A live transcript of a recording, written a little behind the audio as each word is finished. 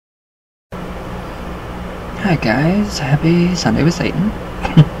Hi guys, happy Sunday with Satan,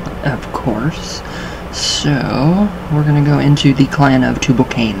 of course. So, we're gonna go into the clan of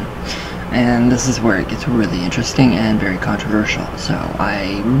Cain, and this is where it gets really interesting and very controversial. So,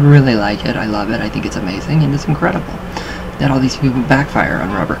 I really like it, I love it, I think it's amazing, and it's incredible that all these people backfire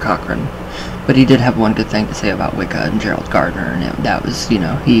on Robert Cochrane. But he did have one good thing to say about Wicca and Gerald Gardner, and that was,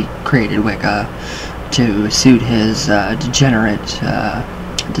 he created Wicca to suit his degenerate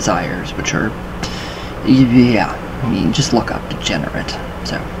desires, which are, yeah, I mean, just look up degenerate.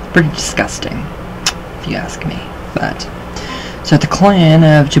 So, pretty disgusting, if you ask me. But, so the clan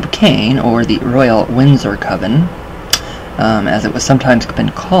of Cain, or the Royal Windsor Coven, as it was sometimes been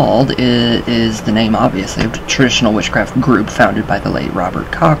called, is the name, obviously, of a traditional witchcraft group founded by the late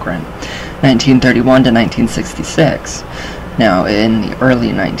Robert Cochrane, 1931 to 1966. Now, in the early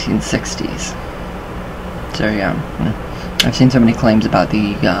 1960s. So, yeah. I've seen so many claims about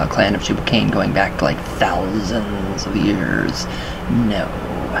the clan of Cain going back to like thousands of years. No,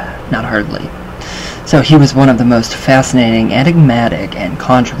 not hardly. So he was one of the most fascinating, enigmatic, and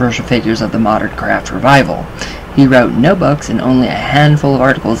controversial figures of the modern craft revival. He wrote no books and only a handful of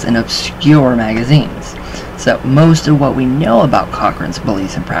articles in obscure magazines. So most of what we know about Cochrane's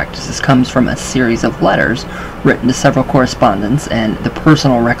beliefs and practices comes from a series of letters written to several correspondents and the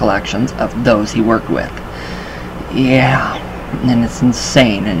personal recollections of those he worked with. Yeah, and it's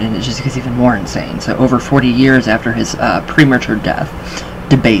insane, and it just gets even more insane. So over 40 years after his premature death,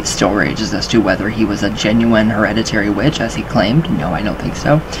 debate still rages as to whether he was a genuine hereditary witch, as he claimed. No, I don't think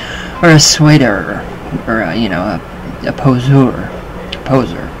so. Or a swader, or a poser,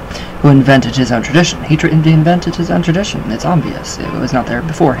 who invented his own tradition. He invented his own tradition. It's obvious. It was not there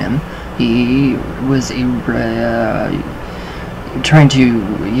before him. He was trying to,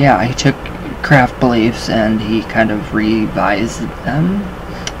 he took craft beliefs and he kind of revised them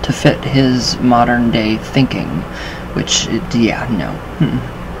to fit his modern day thinking, which,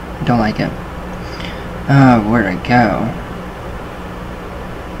 don't like it. Where'd I go?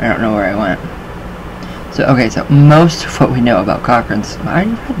 I don't know where I went. So, okay, so most of what we know about Cochrane's, I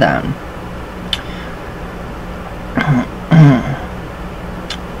read that.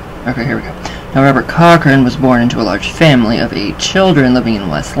 Okay, here we go. Now, Robert Cochrane was born into a large family of 8 children living in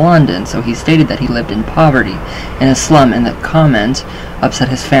West London, so he stated that he lived in poverty in a slum, and that comment upset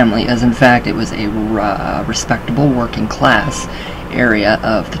his family, as in fact it was a respectable working-class area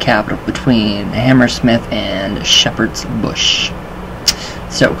of the capital between Hammersmith and Shepherd's Bush.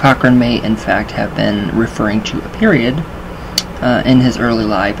 So Cochrane may in fact have been referring to a period in his early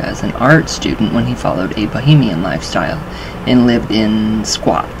life as an art student when he followed a bohemian lifestyle and lived in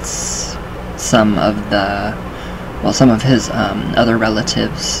squats. Some of his other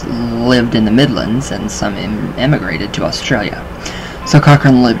relatives lived in the Midlands, and some emigrated to Australia. So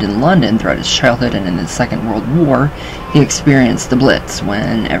Cochrane lived in London throughout his childhood, and in the Second World War, he experienced the Blitz,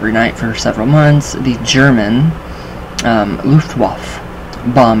 when every night for several months, the German Luftwaffe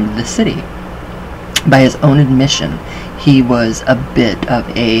bombed the city. By his own admission, he was a bit of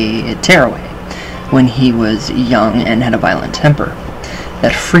a tearaway when he was young and had a violent temper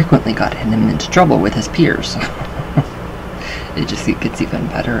that frequently got him into trouble with his peers. It gets even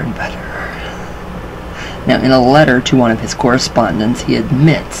better and better. Now, in a letter to one of his correspondents, he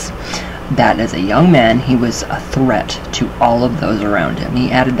admits that as a young man he was a threat to all of those around him.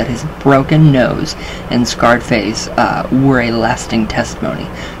 He added that his broken nose and scarred face were a lasting testimony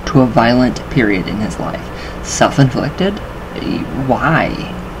to a violent period in his life. Self-inflicted? Why?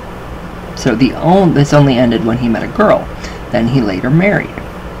 So this only ended when he met a girl. Then he later married.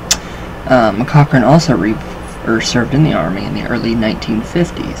 Cochrane also served in the army in the early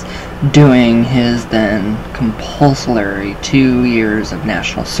 1950s, doing his then compulsory 2 years of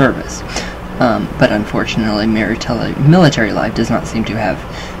national service. But unfortunately, military life does not seem to have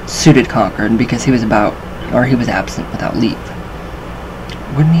suited Cochrane, because he was absent without leave.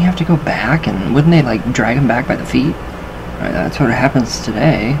 Wouldn't he have to go back, and wouldn't they drag him back by the feet? That's what happens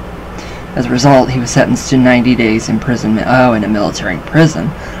today. As a result, he was sentenced to 90 days imprisonment, in a military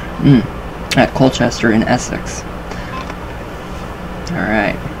prison, at Colchester in Essex.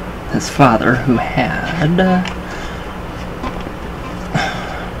 Alright. His father, who had,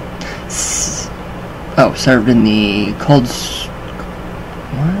 served in the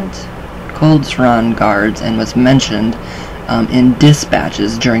Coldstream Guards, and was mentioned in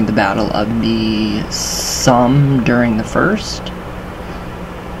dispatches during the Battle of the Somme during the First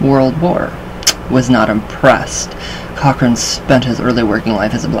World War. Was not impressed. Cochrane spent his early working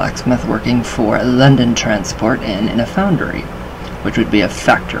life as a blacksmith, working for London Transport and in a foundry, which would be a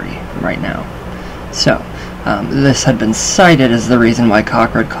factory right now. So, This had been cited as the reason why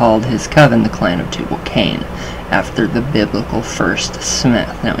Cochrane called his coven the clan of Tubal Cain, after the biblical first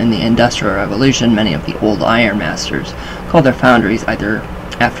smith. Now, in the Industrial Revolution, many of the old iron masters called their foundries either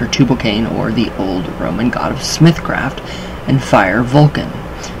after Tubal Cain or the old Roman god of smithcraft and fire, Vulcan.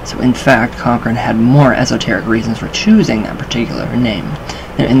 So, in fact, Cochrane had more esoteric reasons for choosing that particular name.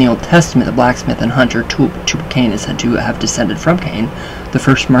 Now, in the Old Testament, the blacksmith and hunter Tubal Cain is said to have descended from Cain, the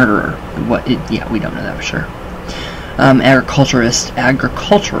first murderer. We don't know that for sure.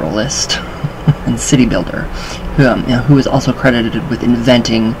 Agriculturalist, and city builder, who is also credited with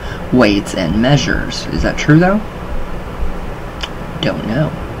inventing weights and measures. Is that true, though? Don't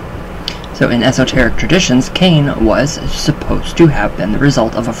know. So, in esoteric traditions, Cain was supposed to have been the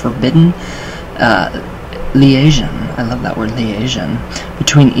result of a forbidden liaison. I love that word, liaison,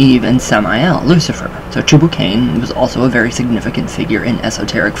 between Eve and Samael, Lucifer. So, Tubal Cain was also a very significant figure in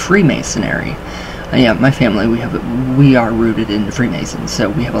esoteric Freemasonry. Yeah, my family, we are rooted in Freemasons, so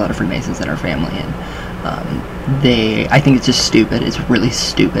we have a lot of Freemasons in our family, and I think it's just stupid. It's really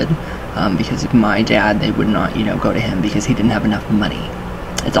stupid, because my dad, they would not, go to him because he didn't have enough money.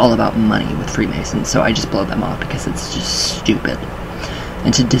 It's all about money with Freemasons, so I just blow them off because it's just stupid.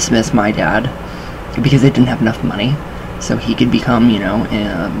 And to dismiss my dad because they didn't have enough money so he could become,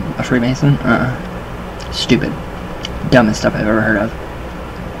 a Freemason, stupid. Dumbest stuff I've ever heard of.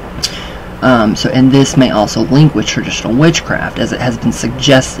 And this may also link with traditional witchcraft, as it has been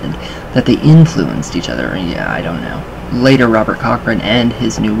suggested that they influenced each other. Yeah, I don't know. Later, Robert Cochrane and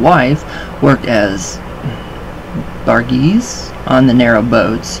his new wife worked as bargees on the narrow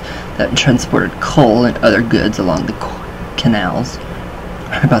boats that transported coal and other goods along the canals.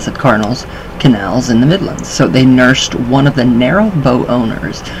 I about said canals in the Midlands. So they nursed one of the narrow boat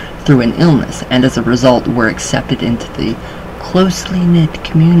owners through an illness, and as a result were accepted into the closely knit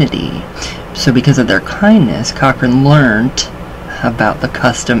community. So because of their kindness, Cochrane learned about the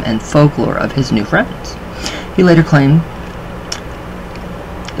custom and folklore of his new friends. He later claimed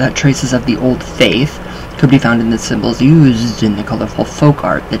that traces of the old faith could be found in the symbols used in the colorful folk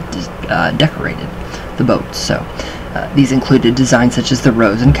art that decorated the boats. So these included designs such as the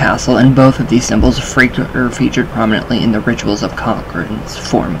rose and castle, and both of these symbols featured prominently in the rituals of Cochrane's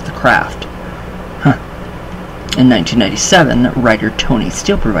form of the craft. In 1997, writer Tony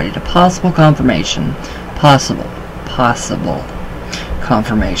Steele provided a possible confirmation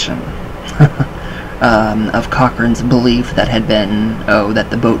of Cochrane's belief that that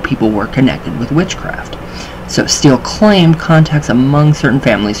the boat people were connected with witchcraft. So Steele claimed contacts among certain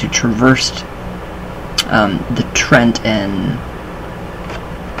families who traversed the Trent and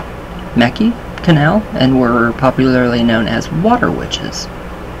Mecky Canal and were popularly known as water witches.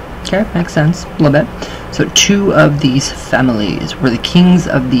 Okay, makes sense, a little bit. So two of these families were the kings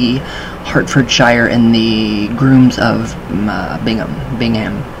of the Hertfordshire and the grooms of Bingham,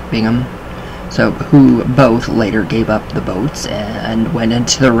 so who both later gave up the boats and went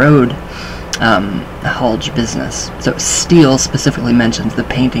into the road haulage business. So Steele specifically mentions the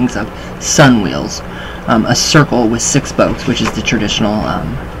paintings of sun wheels, a circle with 6 boats, which is the traditional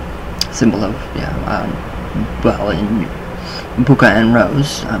symbol of, in Buka and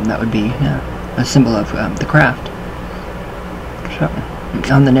Rose, that would be a symbol of the craft. So,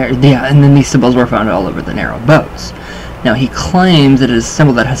 and then these symbols were found all over the narrow boats. Now, he claims that it is a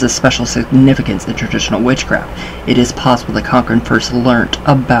symbol that has a special significance in traditional witchcraft. It is possible that Cochrane first learnt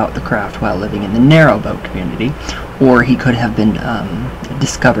about the craft while living in the narrow boat community, or he could have been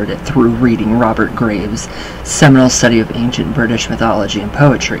discovered it through reading Robert Graves' seminal study of ancient British mythology and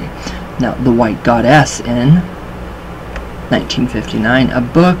poetry. Now, The White Goddess in 1959, a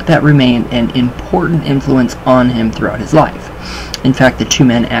book that remained an important influence on him throughout his life. In fact, the two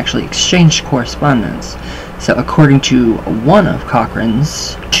men actually exchanged correspondence. So according to one of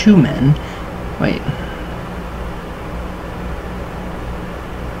Cochrane's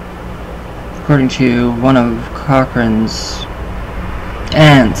according to one of Cochrane's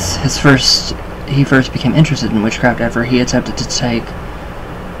aunts, he first became interested in witchcraft after he attempted to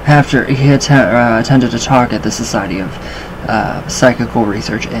talk at the Society of Psychical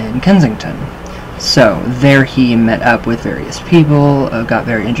Research in Kensington. So there he met up with various people, got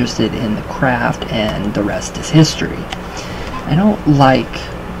very interested in the craft, and the rest is history. I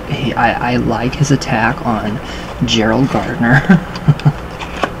like his attack on Gerald Gardner.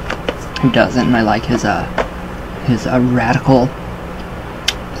 Who doesn't? And I like his radical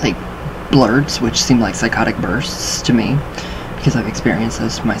blurts, which seem like psychotic bursts to me, because I've experienced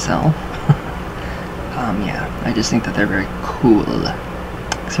this myself. I just think that they're very cool,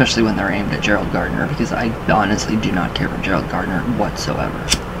 especially when they're aimed at Gerald Gardner, because I honestly do not care for Gerald Gardner whatsoever.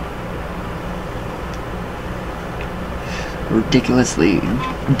 ridiculously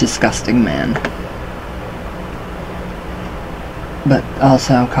disgusting man. But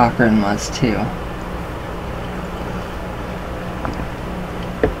also Cochrane was too.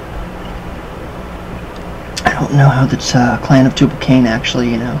 I don't know how the clan of Tubal Cain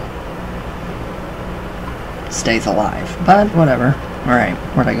actually, stays alive, but whatever. Alright,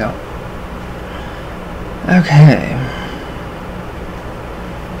 where'd I go? Okay.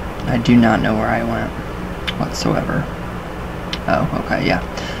 I do not know where I went whatsoever. Oh, okay, yeah.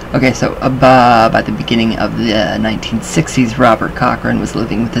 Okay, so by the beginning of the 1960s, Robert Cochrane was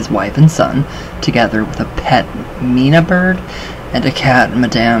living with his wife and son, together with a pet Mina bird and a cat,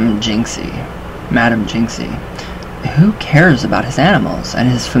 Madame Jinxie. Who cares about his animals and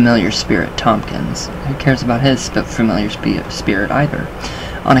his familiar spirit, Tompkins? Who cares about his familiar spirit either?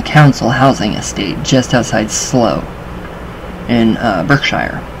 On a council housing estate just outside Slough in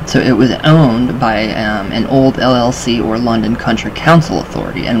Berkshire. So it was owned by an old LLC or London Country Council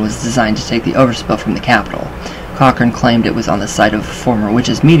authority and was designed to take the overspill from the capital. Cochrane claimed it was on the site of a former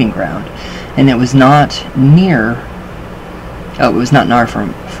witches' meeting ground, and it was not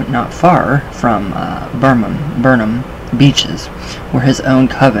far from Burnham Beaches, where his own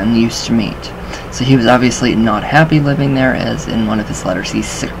coven used to meet. So he was obviously not happy living there, as in one of his letters he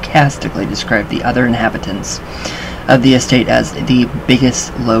sarcastically described the other inhabitants of the estate as the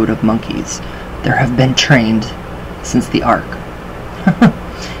biggest load of monkeys there have been trained since the Ark.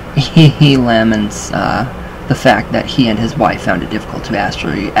 He laments the fact that he and his wife found it difficult to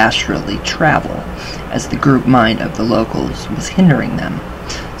astrally travel, as the group mind of the locals was hindering them.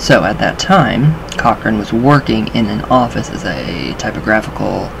 So at that time, Cochrane was working in an office as a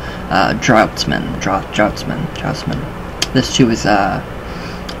typographical draftsman. This too was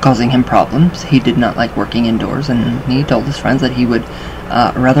causing him problems. He did not like working indoors, and he told his friends that he would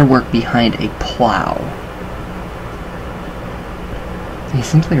rather work behind a plow. He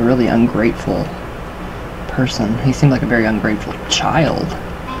seems like a really ungrateful person. He seemed like a very ungrateful child.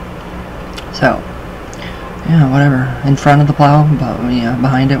 So, yeah, whatever. In front of the plow, but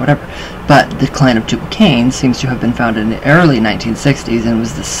behind it, whatever. But the clan of Tubal Cain seems to have been founded in the early 1960s and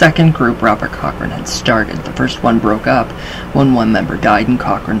was the second group Robert Cochrane had started. The first one broke up when one member died and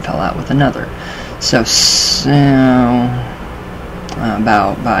Cochrane fell out with another. So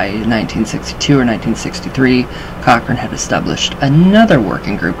about by 1962 or 1963, Cochrane had established another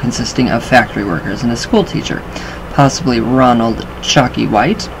working group consisting of factory workers and a school teacher, possibly Ronald Chalky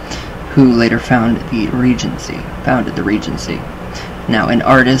White, who later founded the Regency. Now, an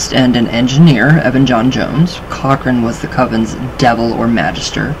artist and an engineer, Evan John Jones, Cochrane was the coven's devil or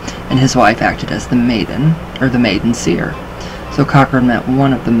magister, and his wife acted as the maiden seer. So Cochrane met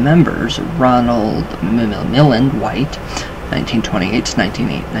one of the members, Ronald Milland White, 1928 to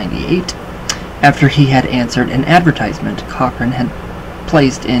 1998. After he had answered an advertisement Cochrane had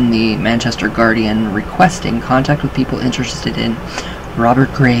placed in the Manchester Guardian requesting contact with people interested in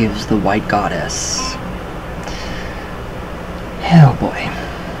Robert Graves, the White Goddess. Oh boy.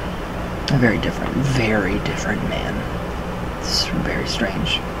 A very different man. It's very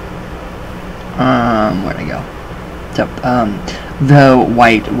strange. Where'd I go? So, though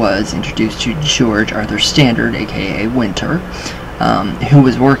White was introduced to George Arthur Standard, aka Winter, who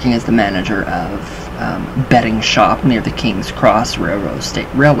was working as the manager of betting shop near the King's Cross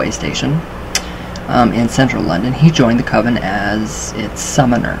railway station in central London, he joined the coven as its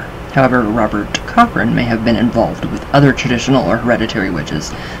summoner. However, Robert Cochrane may have been involved with other traditional or hereditary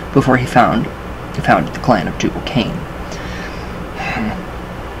witches before he founded the clan of Tubal Cain.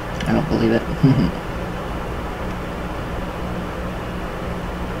 I don't believe it.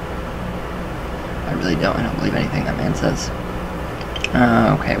 I really don't. I don't believe anything that man says.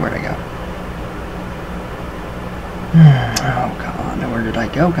 Okay, where'd I go? Oh god, where did I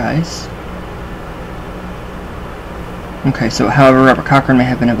go, guys? Okay, so however Robert Cochrane may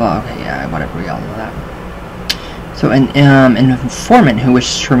have been involved. Okay, yeah, whatever, we all know that. So an informant who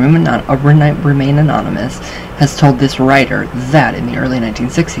wishes to remain anonymous has told this writer that in the early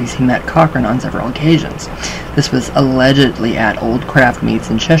 1960s he met Cochrane on several occasions. This was allegedly at Old Craft Meats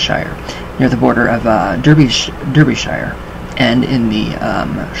in Cheshire, near the border of Derbyshire, and in the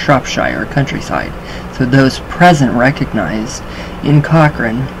Shropshire countryside. So those present recognized in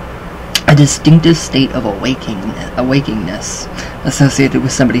Cochrane a distinctive state of awakingness associated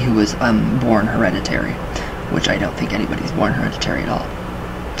with somebody who was born hereditary, which I don't think anybody's born hereditary at all.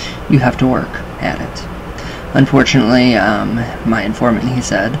 You have to work at it. Unfortunately, my informant, he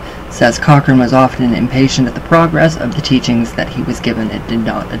says Cochrane was often impatient at the progress of the teachings that he was given and did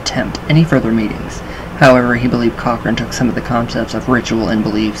not attempt any further meetings. However, he believed Cochrane took some of the concepts of ritual and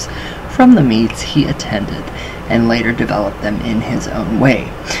beliefs from the meets he attended and later developed them in his own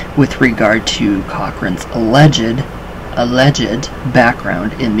way. With regard to Cochrane's alleged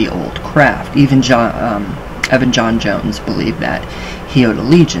background in the old craft, even Evan John Jones believed that he owed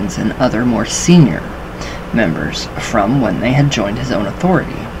allegiance and other more senior members from when they had joined his own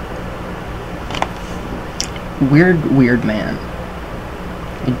authority. Weird man.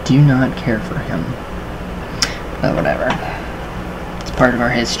 I do not care for him. But whatever. It's part of our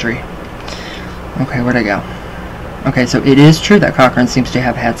history. Okay, where'd I go? Okay, so it is true that Cochrane seems to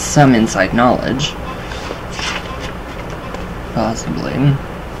have had some inside knowledge. Possibly.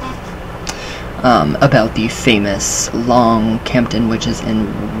 About the famous Long Campden witches in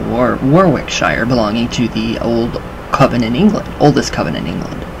Warwickshire belonging to the oldest coven in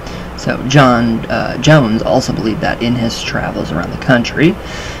England. So Jones also believed that in his travels around the country,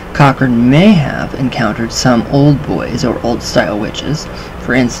 Cochrane may have encountered some old boys or old-style witches.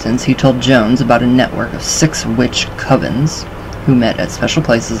 For instance, he told Jones about a network of 6 witch covens who met at special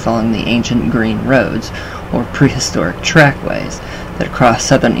places along the ancient green roads or prehistoric trackways that crossed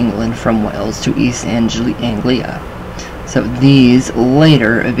southern England from Wales to East Anglia. So these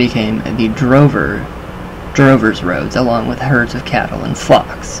later became the drovers' roads, along with herds of cattle and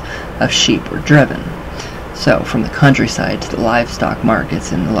flocks of sheep were driven. So from the countryside to the livestock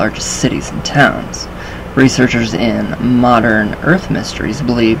markets in the largest cities and towns. Researchers in modern earth mysteries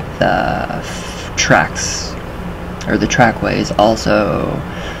believe the trackways also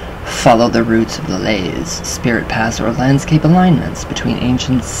follow the routes of the lays, spirit paths, or landscape alignments between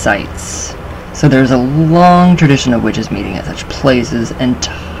ancient sites. So there's a long tradition of witches meeting at such places and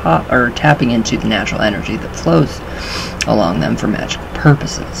tapping into the natural energy that flows along them for magical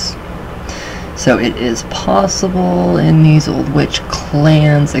purposes. So it is possible in these old witch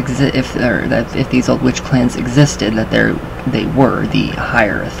clans, if these old witch clans existed, that they were the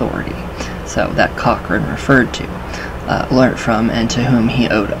higher authority. So that Cochrane referred to, learned from, and to whom he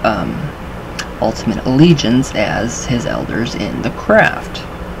owed ultimate allegiance as his elders in the craft.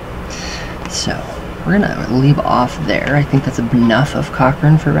 So we're gonna leave off there. I think that's enough of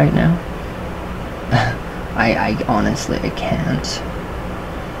Cochrane for right now. I honestly can't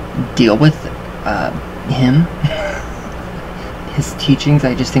deal with him. His teachings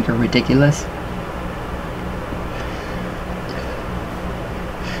I just think are ridiculous.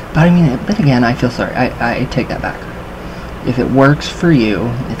 But I mean, but again, I feel sorry. I take that back. If it works for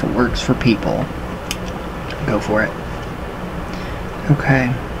you, if it works for people, go for it.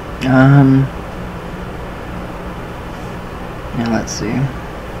 Okay. Now let's see.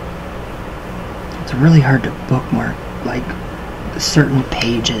 It's really hard to bookmark, like, certain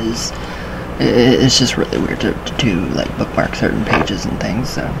pages. It's just really weird to like bookmark certain pages and things.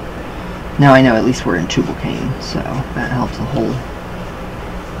 So now I know at least we're in Cain, so that helps a whole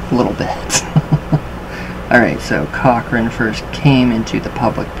little bit. Alright, so Cochrane first came into the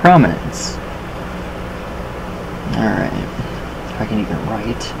public prominence. Alright, if I can even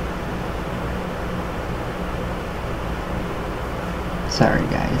write. Sorry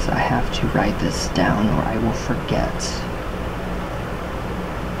guys, I have to write this down or I will forget.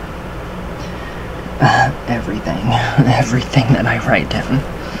 Everything that I write down.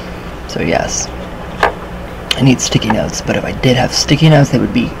 So yes, I need sticky notes, but if I did have sticky notes, they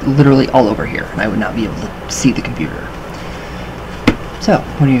would be literally all over here, and I would not be able to see the computer. So,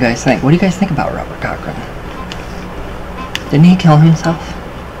 what do you guys think? What do you guys think about Robert Cochrane? Didn't he kill himself?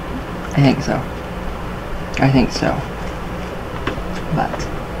 I think so. I think so. But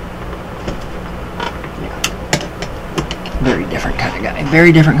very different kind of guy.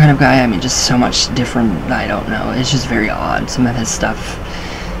 Very different kind of guy. I mean, just so much different. I don't know. It's just very odd. Some of his stuff,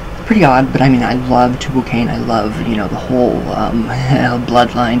 pretty odd. But I mean, I love Cain. I love, you know, the whole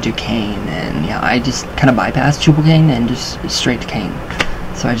bloodline to Cain. And yeah, I just kind of bypassed Cain and just straight to Cain.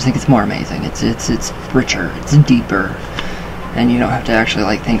 So I just think it's more amazing. It's richer. It's deeper. And you don't have to actually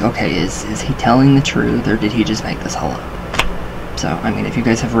like think, okay, is he telling the truth or did he just make this all up? So I mean, if you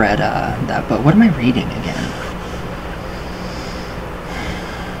guys have read that book, what am I reading again?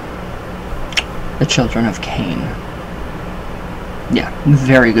 The Children of Cain. Yeah,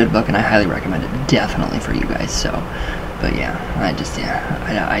 very good book, and I highly recommend it, definitely for you guys. So, but yeah, I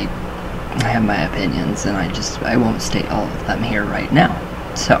have my opinions, and I won't state all of them here right now.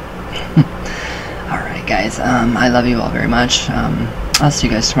 So, alright guys, I love you all very much. I'll see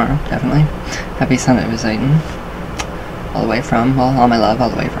you guys tomorrow, definitely. Happy Sunday with Satan. All the way from, well, all my love, all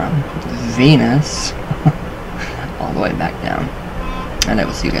the way from Venus, all the way back down. And I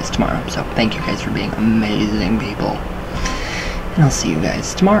will see you guys tomorrow. So thank you guys for being amazing people. And I'll see you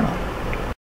guys tomorrow.